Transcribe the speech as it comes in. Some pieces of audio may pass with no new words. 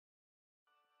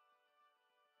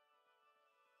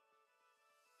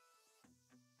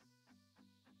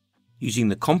Using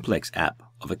the complex app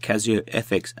of a Casio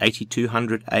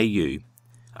FX8200AU,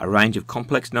 a range of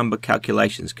complex number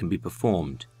calculations can be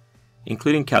performed,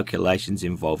 including calculations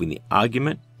involving the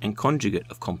argument and conjugate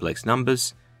of complex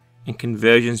numbers and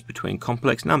conversions between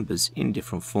complex numbers in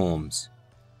different forms.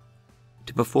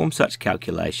 To perform such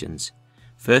calculations,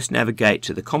 first navigate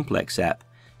to the complex app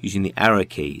using the arrow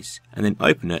keys and then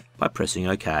open it by pressing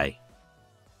OK.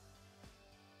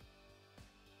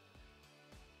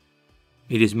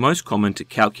 It is most common to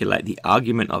calculate the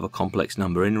argument of a complex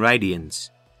number in radians.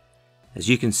 As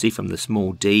you can see from the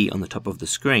small d on the top of the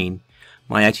screen,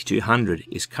 my 8200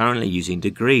 is currently using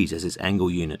degrees as its angle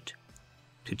unit.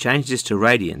 To change this to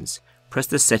radians, press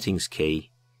the settings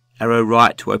key, arrow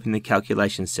right to open the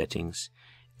calculation settings,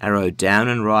 arrow down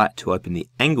and right to open the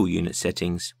angle unit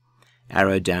settings,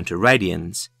 arrow down to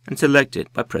radians, and select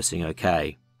it by pressing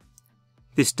OK.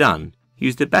 This done,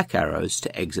 use the back arrows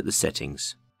to exit the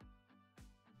settings.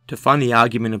 To find the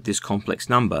argument of this complex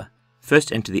number,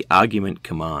 first enter the argument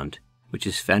command, which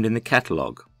is found in the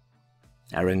catalogue.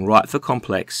 Arrowing right for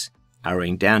complex,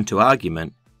 arrowing down to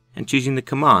argument, and choosing the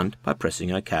command by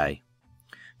pressing OK.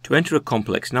 To enter a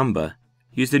complex number,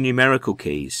 use the numerical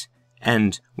keys,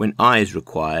 and, when I is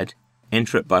required,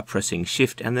 enter it by pressing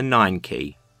Shift and the 9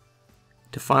 key.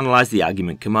 To finalize the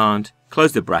argument command,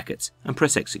 close the brackets and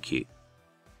press Execute.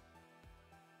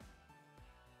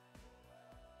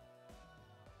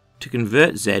 To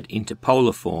convert Z into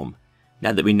polar form,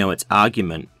 now that we know its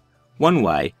argument, one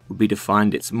way would be to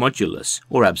find its modulus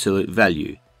or absolute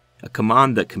value, a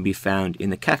command that can be found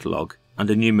in the catalogue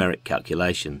under numeric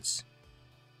calculations.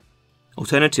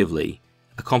 Alternatively,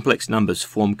 a complex number's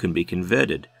form can be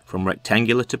converted from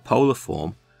rectangular to polar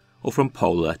form or from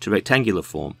polar to rectangular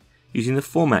form using the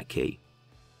Format key.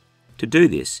 To do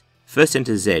this, first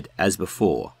enter Z as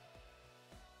before,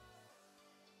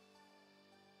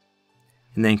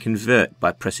 and then convert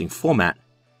by pressing Format,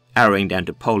 arrowing down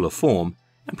to polar form,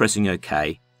 and pressing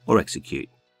OK or Execute.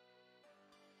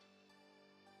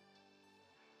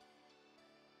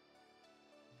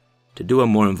 To do a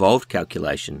more involved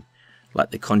calculation,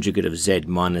 like the conjugate of Z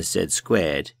minus Z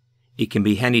squared, it can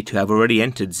be handy to have already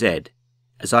entered Z,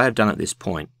 as I have done at this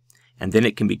point, and then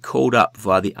it can be called up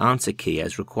via the answer key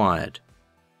as required.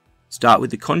 Start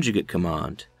with the conjugate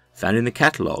command, found in the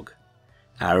catalogue,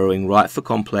 arrowing right for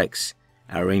complex,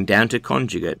 arrowing down to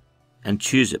conjugate, and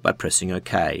choose it by pressing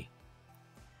OK.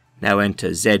 Now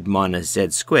enter Z minus Z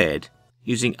squared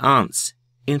using ants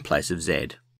in place of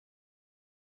Z.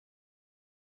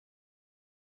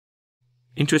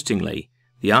 Interestingly,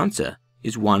 the answer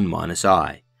is 1 minus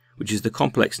I, which is the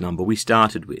complex number we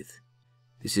started with.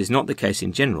 This is not the case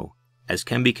in general, as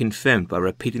can be confirmed by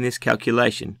repeating this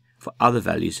calculation for other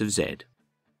values of Z.